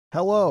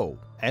Hello,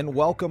 and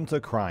welcome to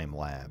Crime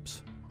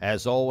Labs.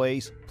 As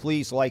always,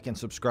 please like and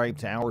subscribe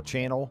to our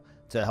channel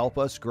to help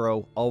us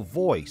grow a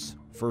voice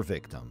for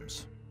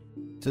victims.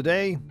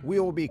 Today, we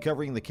will be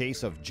covering the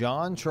case of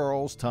John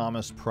Charles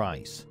Thomas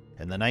Price.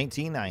 In the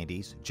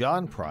 1990s,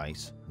 John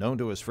Price, known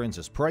to his friends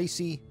as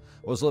Pricey,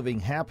 was living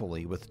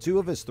happily with two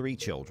of his three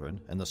children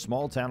in the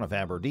small town of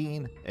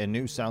Aberdeen in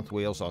New South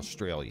Wales,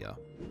 Australia.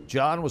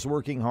 John was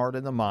working hard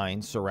in the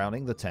mines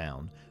surrounding the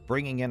town,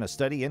 bringing in a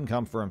steady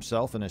income for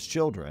himself and his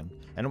children,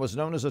 and was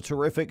known as a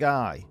terrific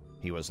guy.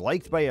 He was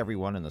liked by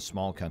everyone in the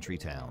small country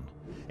town.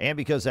 And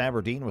because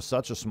Aberdeen was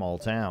such a small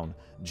town,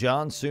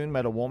 John soon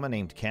met a woman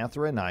named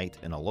Catherine Knight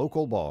in a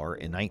local bar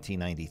in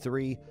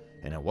 1993,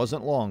 and it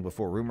wasn't long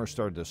before rumors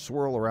started to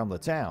swirl around the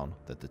town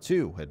that the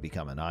two had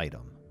become an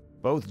item.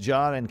 Both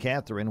John and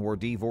Catherine were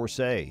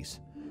divorcees.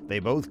 They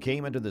both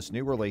came into this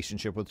new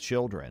relationship with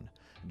children,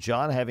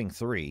 John having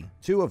three,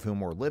 two of whom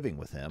were living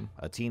with him,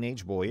 a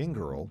teenage boy and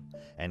girl,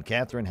 and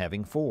Catherine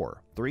having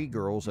four, three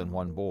girls and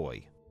one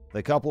boy.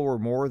 The couple were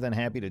more than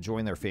happy to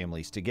join their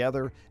families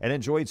together and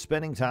enjoyed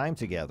spending time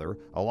together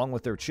along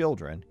with their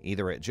children,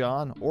 either at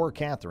John or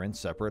Catherine's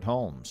separate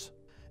homes.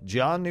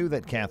 John knew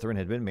that Catherine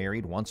had been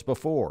married once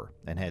before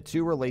and had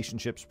two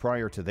relationships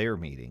prior to their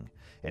meeting,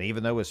 and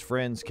even though his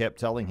friends kept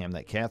telling him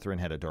that Catherine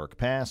had a dark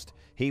past,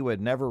 he would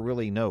never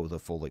really know the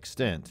full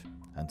extent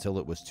until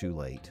it was too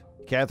late.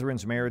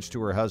 Catherine's marriage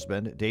to her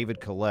husband,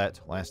 David Collette,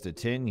 lasted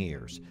 10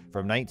 years,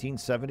 from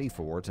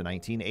 1974 to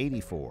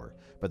 1984,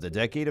 but the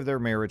decade of their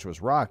marriage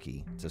was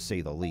rocky, to say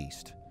the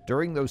least.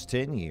 During those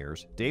 10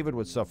 years, David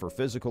would suffer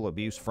physical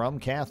abuse from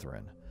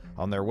Catherine.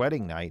 On their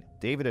wedding night,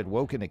 David had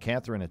woken to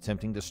Catherine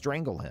attempting to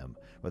strangle him,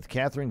 with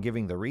Catherine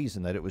giving the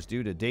reason that it was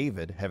due to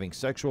David having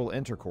sexual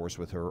intercourse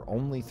with her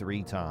only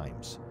 3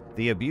 times.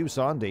 The abuse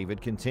on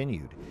David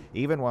continued,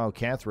 even while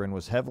Catherine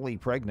was heavily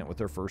pregnant with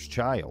her first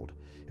child.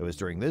 It was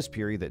during this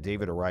period that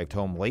David arrived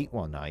home late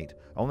one night,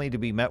 only to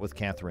be met with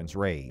Catherine's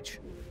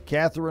rage.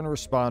 Catherine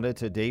responded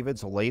to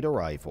David's late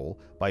arrival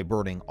by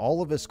burning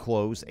all of his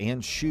clothes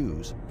and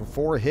shoes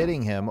before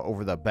hitting him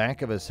over the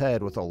back of his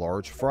head with a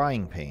large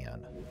frying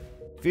pan.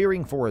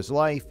 Fearing for his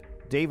life,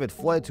 David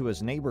fled to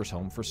his neighbor's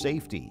home for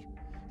safety.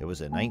 It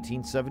was in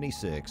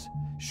 1976,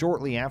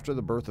 shortly after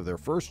the birth of their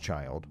first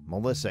child,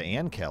 Melissa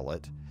Ann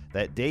Kellett,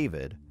 that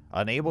David,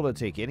 unable to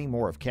take any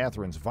more of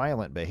Catherine's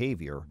violent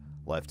behavior,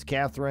 left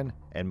Catherine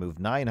and moved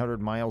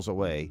 900 miles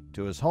away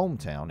to his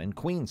hometown in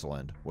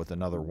Queensland with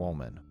another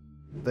woman.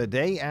 The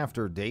day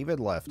after David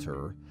left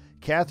her,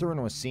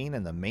 Catherine was seen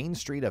in the main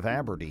street of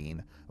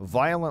Aberdeen,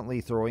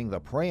 violently throwing the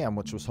pram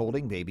which was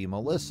holding baby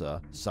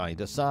Melissa side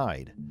to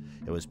side.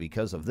 It was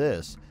because of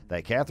this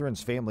that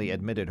Catherine's family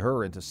admitted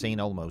her into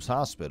St. Elmo's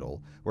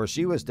Hospital, where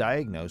she was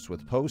diagnosed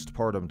with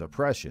postpartum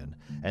depression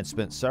and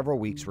spent several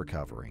weeks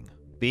recovering.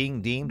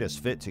 Being deemed as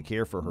fit to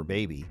care for her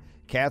baby,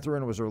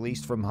 Catherine was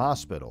released from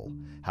hospital.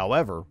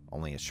 However,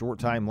 only a short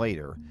time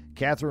later,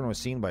 Catherine was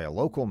seen by a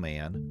local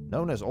man,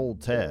 known as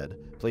Old Ted,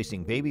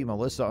 placing baby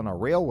Melissa on a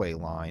railway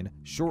line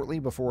shortly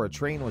before a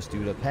train was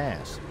due to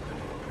pass,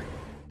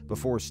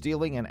 before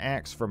stealing an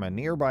axe from a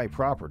nearby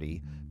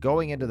property,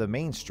 going into the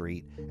main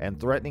street, and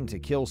threatening to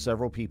kill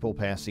several people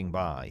passing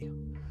by.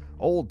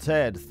 Old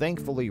Ted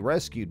thankfully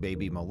rescued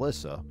baby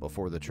Melissa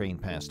before the train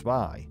passed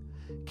by.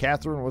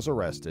 Catherine was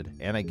arrested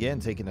and again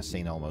taken to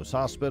St. Elmo's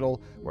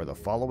Hospital, where the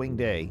following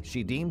day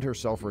she deemed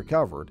herself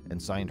recovered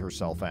and signed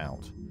herself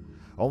out.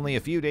 Only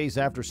a few days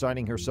after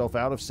signing herself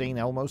out of St.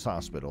 Elmo's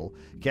Hospital,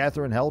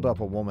 Catherine held up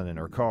a woman in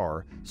her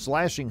car,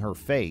 slashing her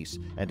face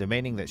and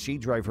demanding that she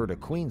drive her to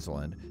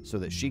Queensland so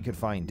that she could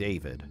find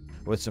David.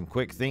 With some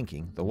quick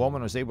thinking, the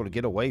woman was able to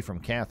get away from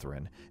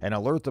Catherine and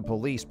alert the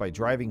police by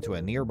driving to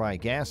a nearby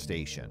gas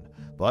station.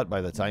 But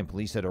by the time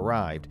police had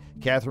arrived,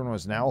 Catherine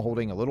was now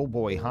holding a little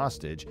boy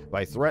hostage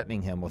by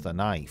threatening him with a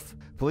knife.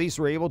 Police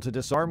were able to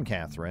disarm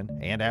Catherine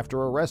and, after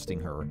arresting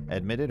her,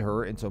 admitted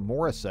her into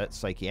Morisset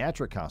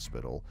Psychiatric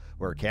Hospital,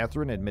 where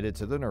Catherine admitted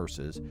to the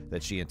nurses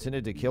that she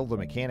intended to kill the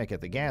mechanic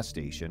at the gas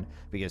station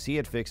because he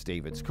had fixed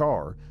David's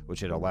car, which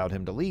had allowed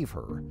him to leave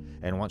her,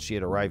 and once she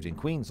had arrived in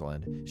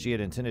Queensland, she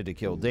had intended to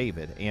kill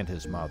David and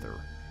his mother.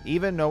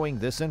 Even knowing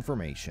this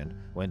information,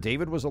 when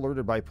David was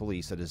alerted by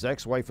police that his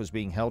ex-wife was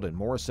being held in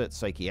Morisset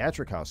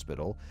Psychiatric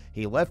Hospital,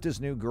 he left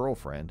his new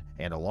girlfriend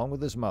and, along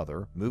with his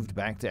mother, moved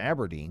back to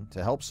Aberdeen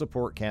to help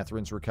support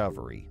Catherine's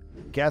recovery.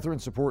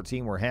 Catherine's support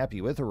team were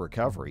happy with her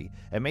recovery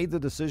and made the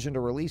decision to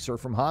release her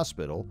from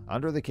hospital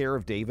under the care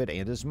of David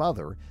and his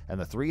mother, and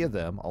the three of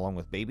them, along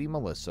with baby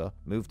Melissa,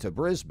 moved to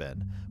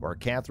Brisbane, where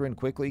Catherine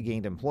quickly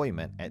gained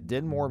employment at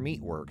Dinmore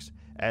Meatworks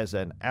as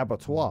an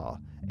abattoir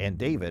and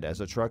David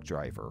as a truck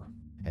driver.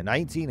 In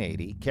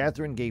 1980,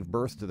 Catherine gave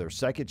birth to their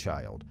second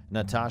child,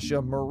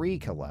 Natasha Marie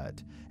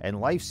Collette, and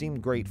life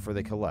seemed great for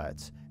the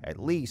Collettes,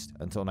 at least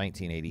until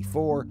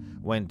 1984,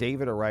 when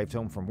David arrived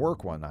home from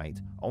work one night,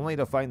 only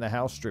to find the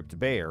house stripped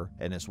bare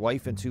and his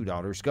wife and 2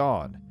 daughters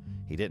gone.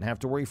 He didn't have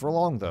to worry for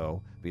long,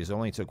 though, because it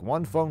only took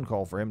one phone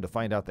call for him to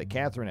find out that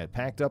Catherine had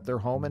packed up their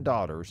home and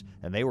daughters,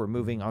 and they were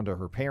moving onto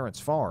her parents'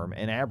 farm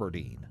in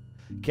Aberdeen.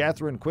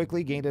 Catherine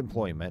quickly gained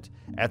employment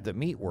at the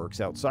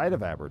meatworks outside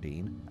of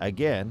Aberdeen,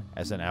 again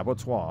as an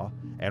abattoir,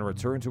 and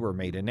returned to her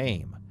maiden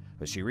name.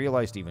 But she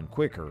realized even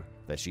quicker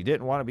that she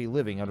didn't want to be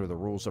living under the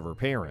rules of her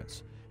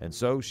parents, and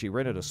so she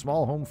rented a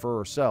small home for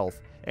herself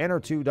and her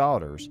 2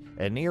 daughters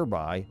in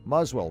nearby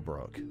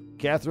Muswellbrook.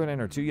 Catherine and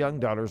her 2 young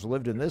daughters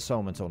lived in this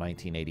home until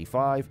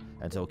 1985,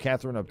 until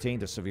Catherine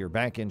obtained a severe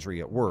back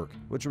injury at work,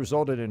 which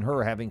resulted in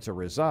her having to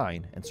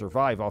resign and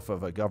survive off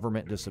of a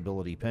government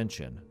disability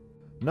pension.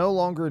 No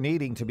longer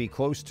needing to be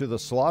close to the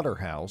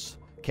slaughterhouse,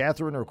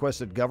 Catherine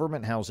requested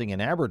government housing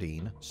in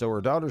Aberdeen so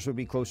her daughters would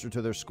be closer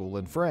to their school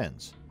and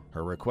friends.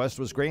 Her request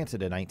was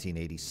granted in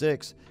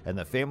 1986, and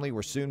the family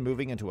were soon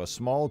moving into a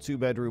small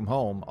 2-bedroom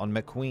home on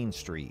McQueen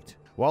Street.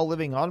 While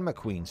living on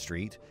McQueen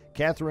Street,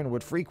 Catherine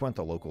would frequent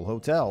the local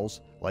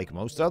hotels, like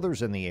most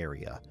others in the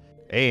area.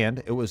 And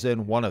it was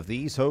in one of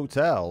these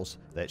hotels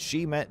that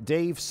she met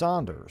Dave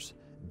Saunders.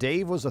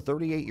 Dave was a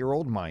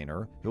 38-year-old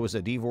miner who was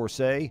a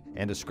divorcee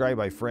and described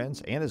by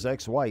friends and his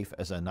ex-wife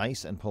as a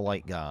nice and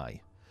polite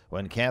guy.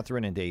 When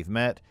Catherine and Dave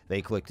met,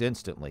 they clicked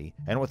instantly,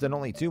 and within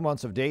only 2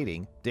 months of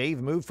dating, Dave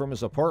moved from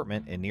his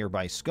apartment in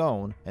nearby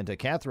Scone into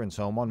Catherine's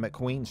home on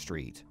McQueen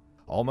Street.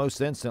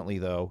 Almost instantly,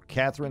 though,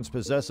 Catherine's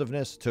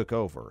possessiveness took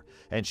over,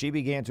 and she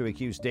began to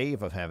accuse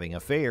Dave of having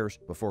affairs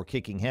before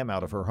kicking him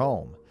out of her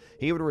home.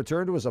 He would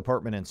return to his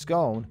apartment in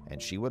Scone,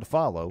 and she would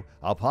follow,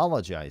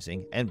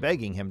 apologizing and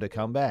begging him to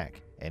come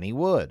back. And he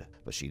would,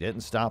 but she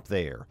didn't stop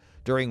there.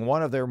 During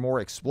one of their more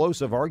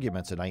explosive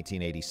arguments in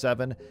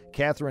 1987,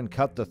 Catherine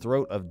cut the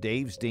throat of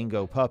Dave's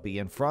dingo puppy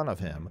in front of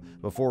him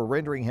before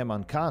rendering him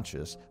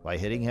unconscious by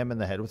hitting him in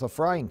the head with a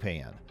frying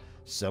pan,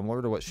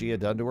 similar to what she had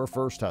done to her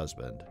first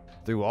husband.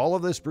 Through all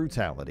of this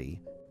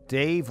brutality,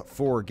 Dave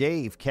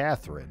forgave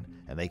Catherine,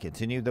 and they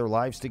continued their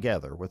lives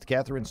together with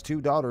Catherine's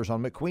 2 daughters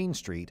on McQueen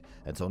Street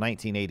until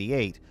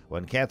 1988,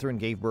 when Catherine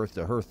gave birth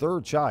to her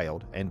 3rd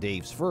child and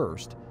Dave's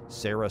first,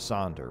 Sarah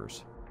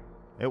Saunders.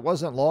 It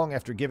wasn't long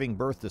after giving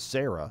birth to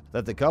Sarah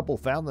that the couple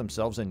found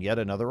themselves in yet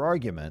another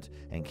argument,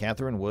 and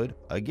Catherine would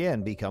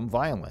again become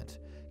violent.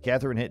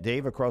 Catherine hit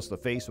Dave across the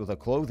face with a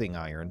clothing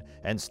iron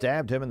and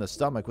stabbed him in the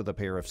stomach with a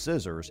pair of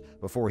scissors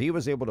before he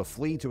was able to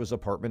flee to his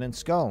apartment in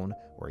Scone,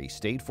 where he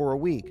stayed for a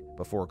week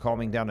before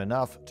calming down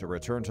enough to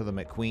return to the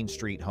McQueen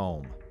Street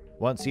home.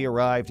 Once he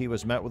arrived, he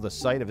was met with the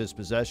sight of his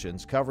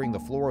possessions covering the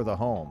floor of the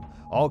home,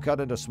 all cut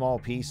into small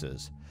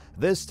pieces.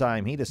 This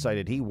time, he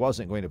decided he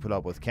wasn't going to put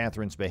up with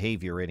Catherine's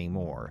behavior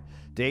anymore.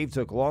 Dave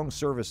took long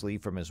service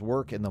leave from his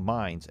work in the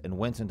mines and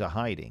went into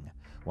hiding.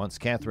 Once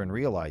Catherine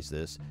realized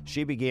this,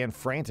 she began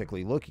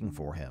frantically looking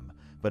for him,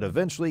 but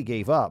eventually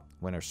gave up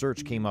when her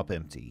search came up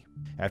empty.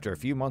 After a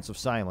few months of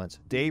silence,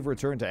 Dave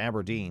returned to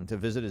Aberdeen to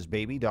visit his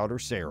baby daughter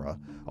Sarah,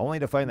 only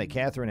to find that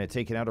Catherine had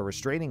taken out a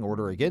restraining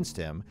order against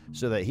him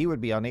so that he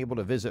would be unable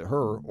to visit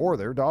her or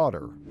their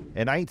daughter.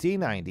 In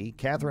 1990,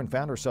 Catherine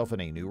found herself in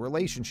a new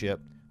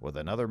relationship with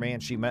another man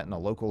she met in a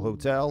local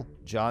hotel,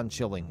 John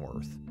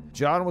Chillingworth.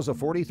 John was a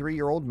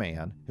 43-year-old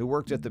man who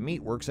worked at the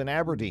meatworks in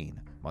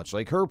Aberdeen. Much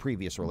like her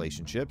previous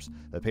relationships,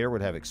 the pair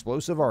would have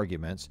explosive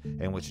arguments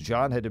in which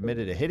John had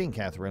admitted to hitting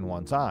Catherine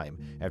one time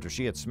after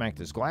she had smacked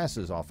his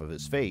glasses off of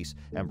his face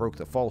and broke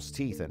the false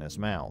teeth in his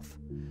mouth.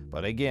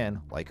 But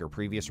again, like her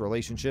previous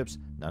relationships,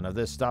 none of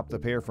this stopped the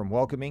pair from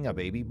welcoming a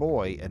baby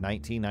boy in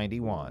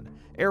 1991,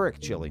 Eric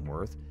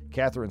Chillingworth,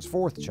 Catherine's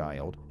 4th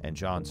child and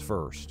John's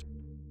first.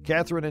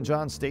 Catherine and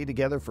John stayed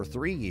together for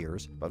 3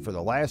 years, but for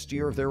the last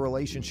year of their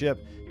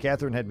relationship,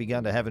 Catherine had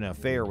begun to have an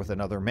affair with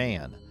another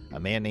man, a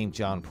man named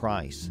John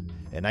Price.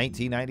 In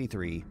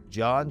 1993,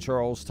 John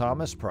Charles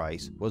Thomas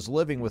Price was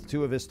living with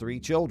 2 of his 3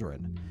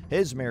 children.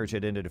 His marriage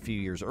had ended a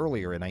few years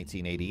earlier in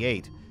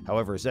 1988.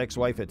 However, his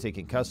ex-wife had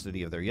taken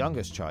custody of their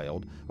youngest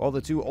child, while the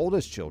 2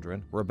 oldest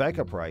children,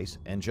 Rebecca Price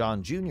and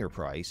John Jr.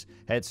 Price,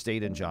 had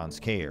stayed in John's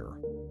care.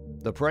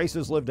 The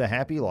Prices lived a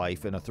happy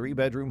life in a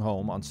 3-bedroom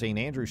home on St.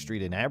 Andrew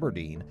Street in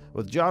Aberdeen,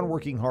 with John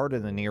working hard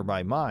in the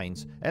nearby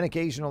mines and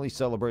occasionally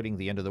celebrating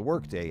the end of the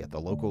workday at the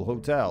local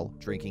hotel,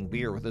 drinking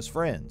beer with his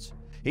friends.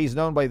 He's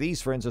known by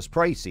these friends as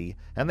Pricey,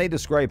 and they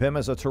describe him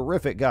as a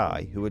terrific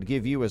guy who would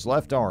give you his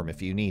left arm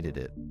if you needed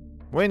it.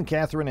 When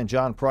Catherine and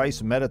John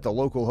Price met at the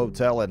local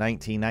hotel in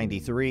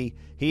 1993,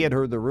 he had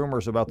heard the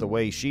rumors about the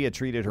way she had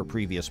treated her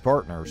previous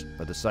partners,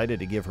 but decided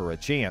to give her a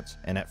chance,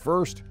 and at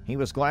first, he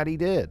was glad he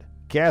did.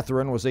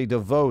 Catherine was a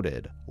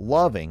devoted,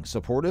 loving,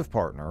 supportive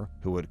partner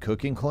who would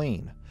cook and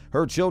clean.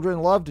 Her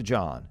children loved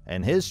John,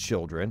 and his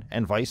children,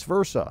 and vice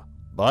versa.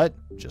 But,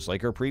 just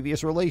like her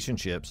previous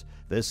relationships,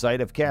 this side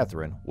of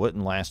Catherine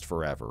wouldn't last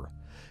forever.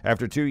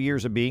 After 2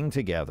 years of being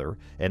together,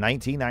 in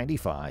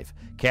 1995,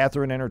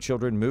 Catherine and her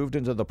children moved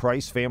into the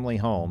Price family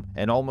home,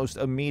 and almost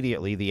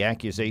immediately the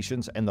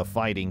accusations and the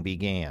fighting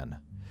began.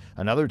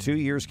 Another 2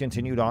 years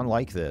continued on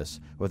like this,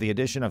 with the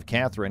addition of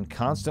Catherine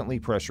constantly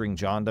pressuring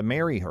John to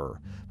marry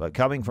her. But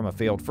coming from a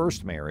failed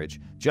first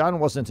marriage, John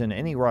wasn't in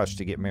any rush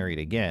to get married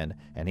again,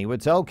 and he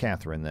would tell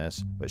Catherine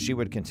this, but she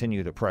would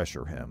continue to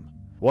pressure him.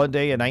 One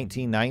day in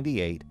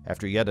 1998,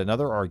 after yet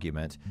another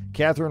argument,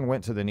 Catherine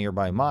went to the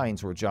nearby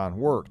mines where John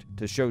worked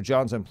to show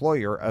John's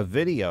employer a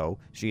video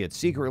she had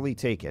secretly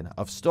taken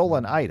of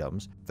stolen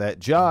items that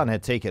John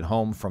had taken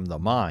home from the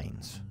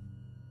mines.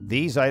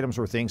 These items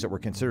were things that were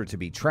considered to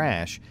be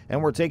trash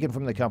and were taken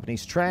from the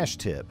company's trash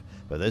tip,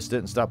 but this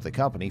didn't stop the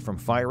company from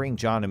firing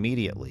John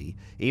immediately,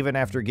 even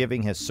after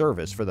giving his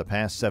service for the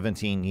past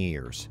 17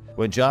 years.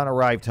 When John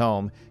arrived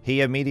home,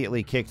 he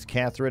immediately kicked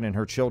Catherine and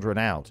her children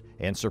out,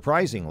 and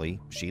surprisingly,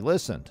 she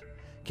listened.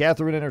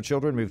 Catherine and her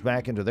children moved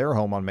back into their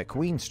home on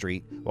McQueen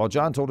Street, while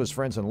John told his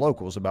friends and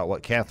locals about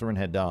what Catherine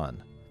had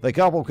done. The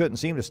couple couldn't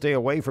seem to stay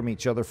away from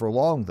each other for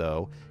long,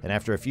 though, and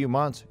after a few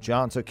months,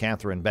 John took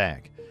Catherine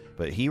back.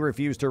 But he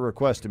refused her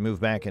request to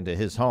move back into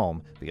his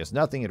home because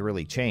nothing had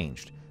really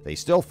changed. They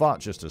still fought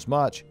just as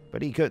much,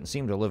 but he couldn't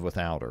seem to live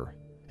without her.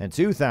 In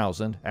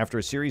 2000, after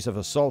a series of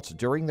assaults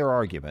during their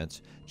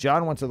arguments,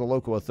 John went to the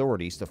local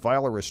authorities to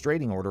file a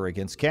restraining order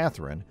against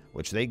Catherine,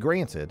 which they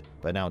granted,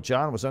 but now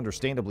John was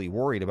understandably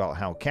worried about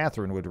how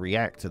Catherine would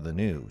react to the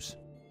news.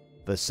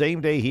 The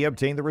same day he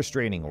obtained the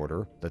restraining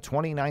order, the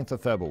 29th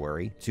of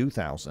February,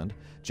 2000,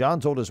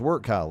 John told his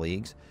work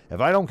colleagues,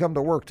 "If I don't come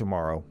to work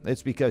tomorrow,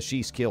 it's because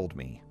she's killed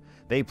me."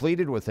 They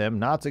pleaded with him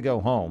not to go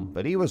home,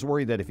 but he was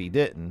worried that if he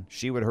didn't,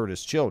 she would hurt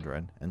his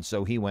children, and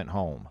so he went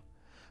home.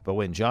 But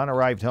when John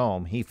arrived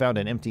home, he found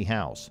an empty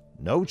house,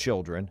 no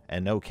children,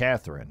 and no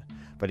Catherine.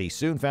 But he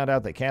soon found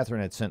out that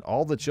Catherine had sent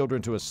all the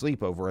children to a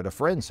sleepover at a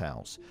friend's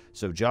house,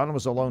 so John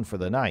was alone for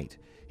the night.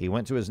 He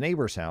went to his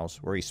neighbor's house,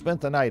 where he spent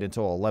the night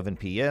until 11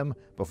 p.m.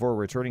 before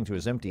returning to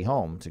his empty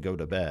home to go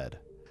to bed.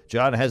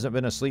 John hasn't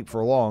been asleep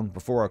for long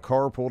before a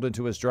car pulled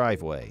into his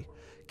driveway.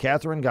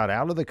 Catherine got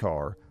out of the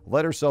car,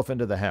 let herself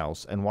into the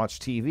house, and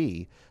watched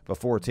TV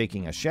before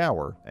taking a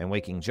shower and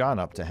waking John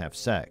up to have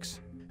sex.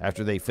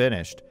 After they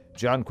finished,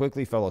 John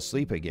quickly fell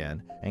asleep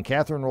again, and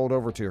Catherine rolled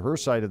over to her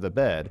side of the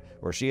bed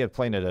where she had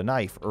planted a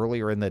knife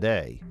earlier in the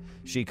day.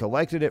 She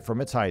collected it from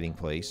its hiding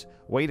place,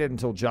 waited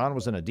until John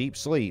was in a deep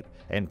sleep,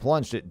 and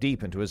plunged it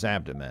deep into his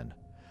abdomen.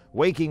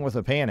 Waking with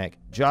a panic,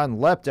 John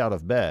leapt out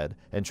of bed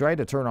and tried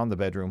to turn on the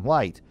bedroom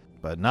light,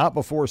 but not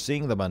before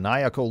seeing the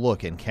maniacal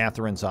look in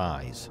Catherine's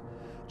eyes.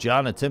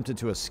 John attempted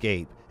to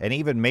escape and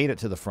even made it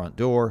to the front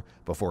door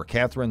before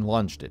Catherine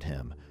lunged at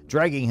him,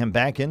 dragging him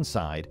back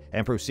inside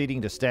and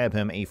proceeding to stab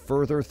him a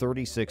further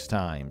 36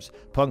 times,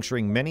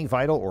 puncturing many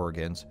vital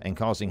organs and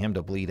causing him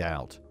to bleed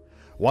out.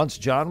 Once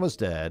John was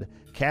dead,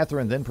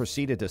 Catherine then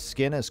proceeded to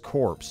skin his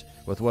corpse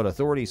with what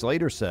authorities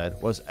later said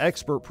was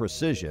expert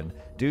precision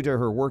due to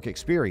her work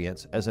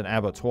experience as an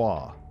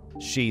abattoir.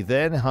 She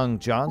then hung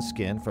John's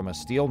skin from a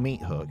steel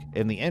meat hook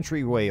in the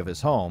entryway of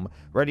his home,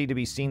 ready to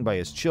be seen by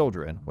his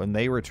children when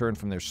they returned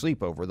from their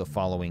sleepover the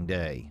following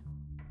day.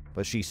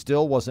 But she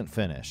still wasn't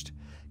finished.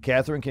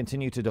 Catherine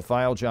continued to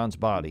defile John's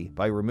body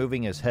by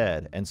removing his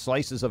head and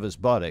slices of his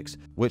buttocks,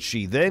 which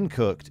she then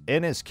cooked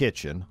in his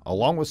kitchen,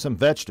 along with some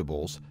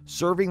vegetables,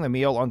 serving the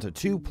meal onto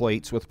 2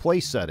 plates with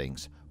place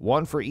settings,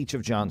 one for each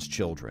of John's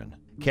children.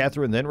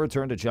 Catherine then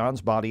returned to John's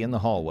body in the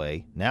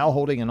hallway, now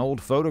holding an old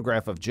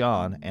photograph of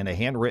John and a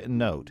handwritten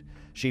note.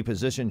 She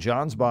positioned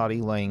John's body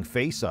laying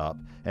face up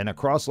in a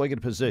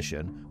cross-legged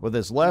position with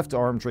his left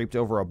arm draped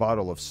over a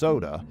bottle of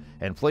soda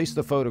and placed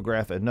the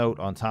photograph and note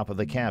on top of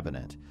the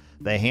cabinet.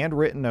 The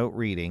handwritten note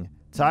reading,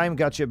 "Time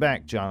got you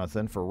back,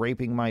 Jonathan, for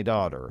raping my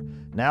daughter.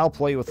 Now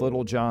play with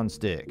little John's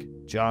dick.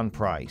 John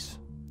Price."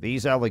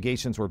 These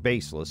allegations were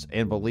baseless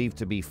and believed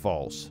to be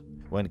false.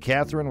 When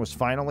Catherine was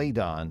finally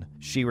done,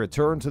 she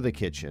returned to the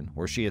kitchen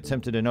where she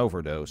attempted an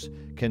overdose,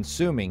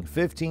 consuming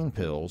 15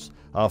 pills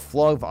of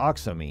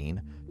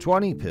fluvoxamine,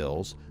 20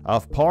 pills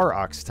of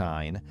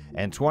paroxetine,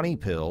 and 20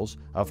 pills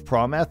of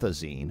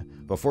promethazine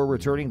before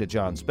returning to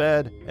John's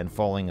bed and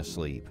falling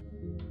asleep.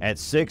 At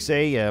 6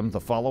 a.m.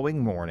 the following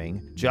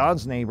morning,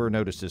 John's neighbor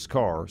noticed his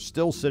car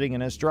still sitting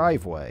in his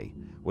driveway,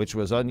 which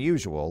was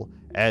unusual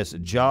as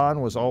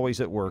John was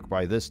always at work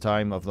by this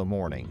time of the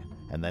morning.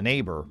 And the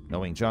neighbor,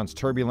 knowing John's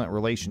turbulent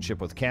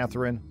relationship with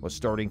Catherine, was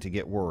starting to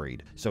get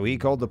worried. So he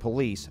called the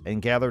police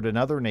and gathered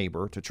another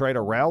neighbor to try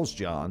to rouse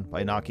John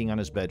by knocking on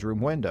his bedroom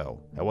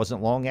window. It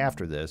wasn't long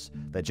after this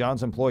that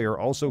John's employer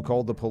also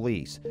called the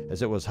police,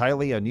 as it was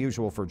highly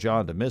unusual for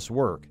John to miss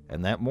work,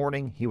 and that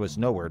morning he was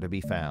nowhere to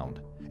be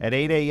found. At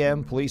 8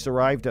 a.m., police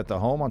arrived at the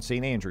home on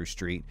St. Andrew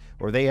Street,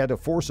 where they had to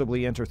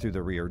forcibly enter through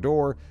the rear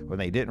door when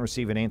they didn't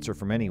receive an answer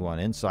from anyone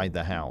inside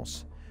the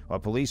house.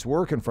 What police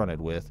were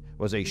confronted with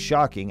was a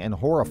shocking and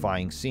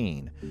horrifying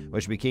scene,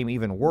 which became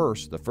even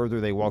worse the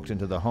further they walked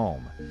into the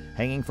home.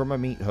 Hanging from a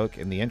meat hook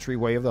in the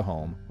entryway of the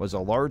home was a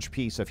large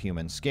piece of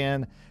human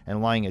skin,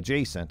 and lying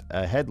adjacent,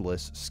 a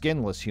headless,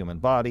 skinless human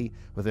body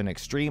with an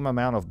extreme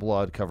amount of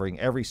blood covering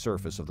every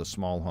surface of the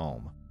small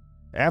home.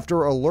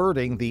 After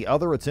alerting the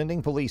other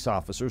attending police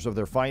officers of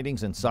their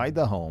findings inside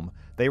the home,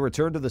 they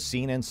returned to the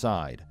scene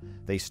inside.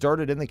 They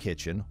started in the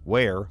kitchen,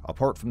 where,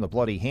 apart from the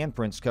bloody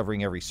handprints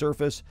covering every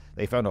surface,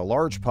 they found a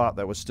large pot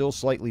that was still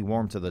slightly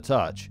warm to the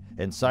touch.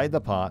 Inside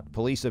the pot,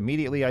 police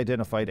immediately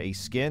identified a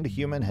skinned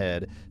human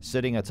head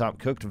sitting atop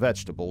cooked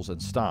vegetables and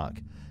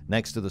stock.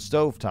 Next to the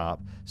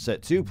stovetop,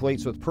 set 2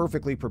 plates with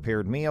perfectly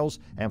prepared meals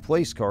and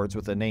place cards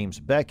with the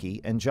names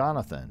Becky and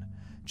Jonathan,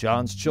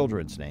 John's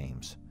children's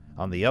names.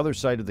 On the other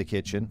side of the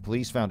kitchen,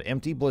 police found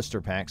empty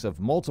blister packs of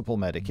multiple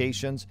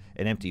medications,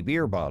 an empty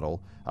beer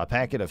bottle, a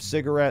packet of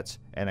cigarettes,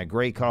 and a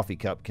gray coffee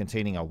cup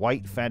containing a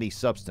white fatty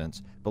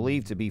substance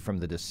believed to be from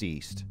the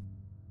deceased.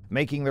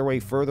 Making their way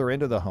further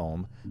into the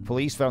home,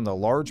 police found a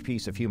large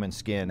piece of human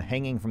skin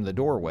hanging from the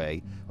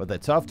doorway with a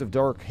tuft of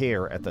dark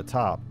hair at the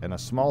top and a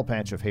small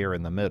patch of hair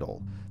in the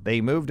middle.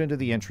 They moved into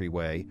the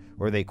entryway,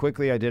 where they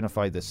quickly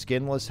identified the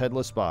skinless,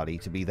 headless body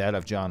to be that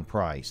of John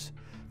Price.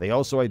 They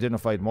also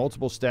identified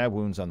multiple stab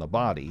wounds on the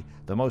body,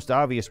 the most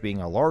obvious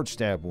being a large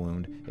stab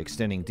wound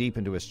extending deep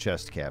into his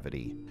chest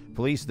cavity.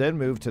 Police then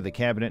moved to the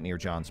cabinet near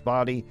John's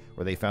body,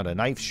 where they found a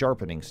knife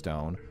sharpening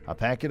stone, a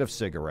packet of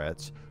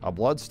cigarettes, a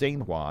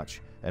blood-stained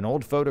watch, an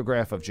old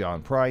photograph of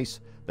John Price,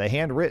 the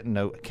handwritten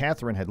note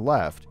Catherine had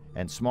left,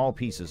 and small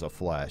pieces of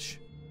flesh.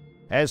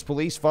 As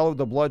police followed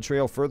the blood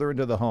trail further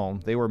into the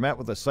home, they were met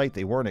with a sight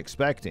they weren't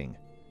expecting.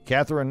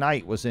 Catherine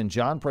Knight was in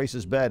John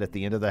Price's bed at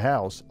the end of the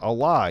house,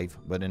 alive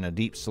but in a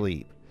deep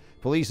sleep.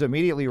 Police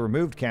immediately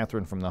removed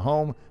Catherine from the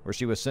home, where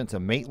she was sent to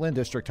Maitland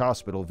District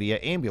Hospital via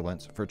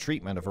ambulance for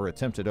treatment of her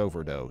attempted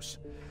overdose.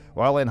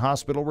 While in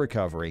hospital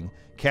recovering,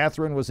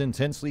 Catherine was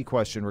intensely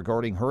questioned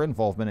regarding her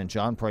involvement in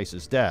John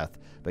Price's death,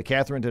 but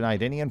Catherine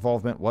denied any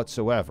involvement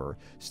whatsoever,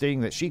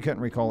 stating that she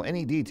couldn't recall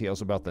any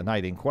details about the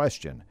night in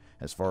question.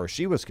 As far as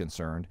she was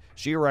concerned,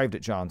 she arrived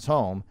at John's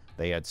home,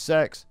 they had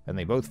sex, and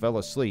they both fell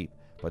asleep.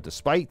 But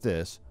despite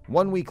this,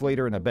 1 week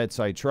later in a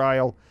bedside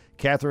trial,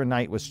 Catherine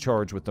Knight was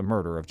charged with the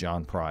murder of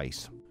John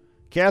Price.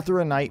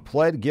 Catherine Knight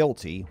pled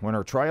guilty when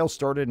her trial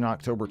started in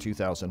October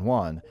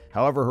 2001.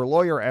 However, her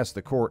lawyer asked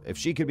the court if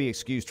she could be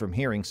excused from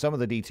hearing some of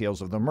the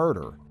details of the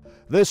murder.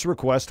 This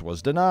request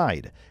was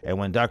denied, and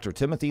when Dr.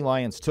 Timothy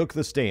Lyons took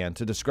the stand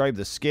to describe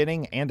the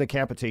skinning and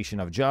decapitation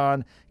of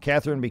John,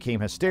 Catherine became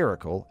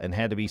hysterical and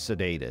had to be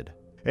sedated.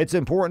 It's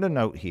important to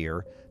note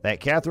here that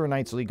Catherine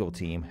Knight's legal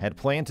team had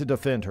planned to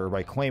defend her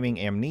by claiming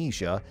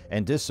amnesia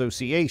and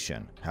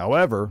dissociation.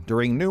 However,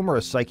 during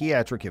numerous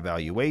psychiatric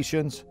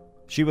evaluations,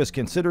 she was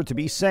considered to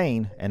be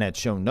sane and had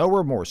shown no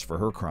remorse for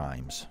her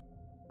crimes.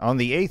 On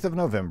the 8th of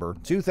November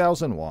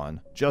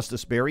 2001,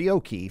 Justice Barry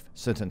O'Keefe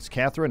sentenced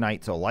Catherine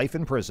Knight to life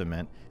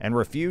imprisonment and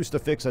refused to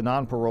fix a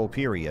non-parole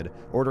period,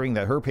 ordering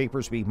that her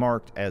papers be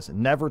marked as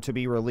never to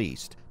be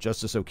released.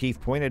 Justice O'Keefe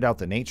pointed out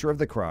the nature of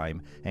the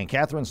crime, and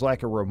Catherine's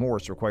lack of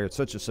remorse required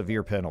such a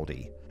severe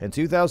penalty. In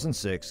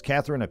 2006,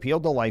 Catherine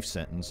appealed the life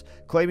sentence,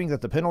 claiming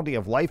that the penalty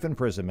of life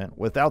imprisonment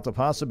without the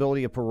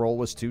possibility of parole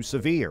was too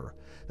severe.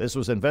 This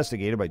was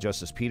investigated by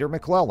Justice Peter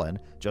McClellan,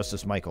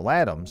 Justice Michael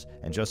Adams,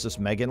 and Justice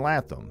Megan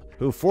Latham,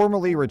 who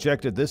formally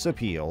rejected this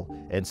appeal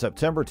in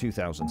September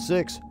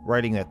 2006,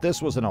 writing that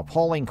this was an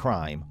appalling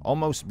crime,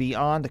 almost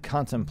beyond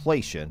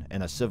contemplation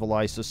in a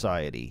civilized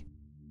society.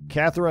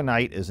 Catherine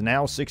Knight is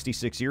now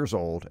 66 years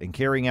old and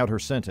carrying out her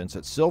sentence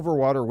at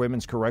Silverwater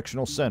Women's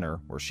Correctional Center,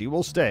 where she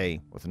will stay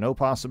with no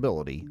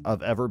possibility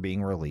of ever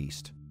being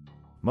released.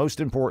 Most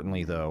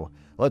importantly, though,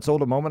 let's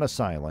hold a moment of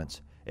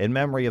silence in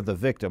memory of the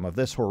victim of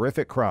this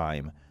horrific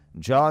crime,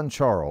 John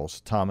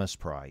Charles Thomas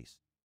Price.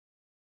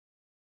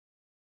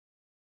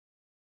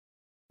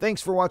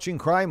 Thanks for watching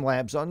Crime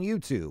Labs on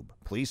YouTube.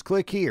 Please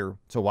click here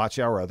to watch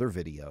our other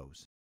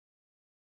videos.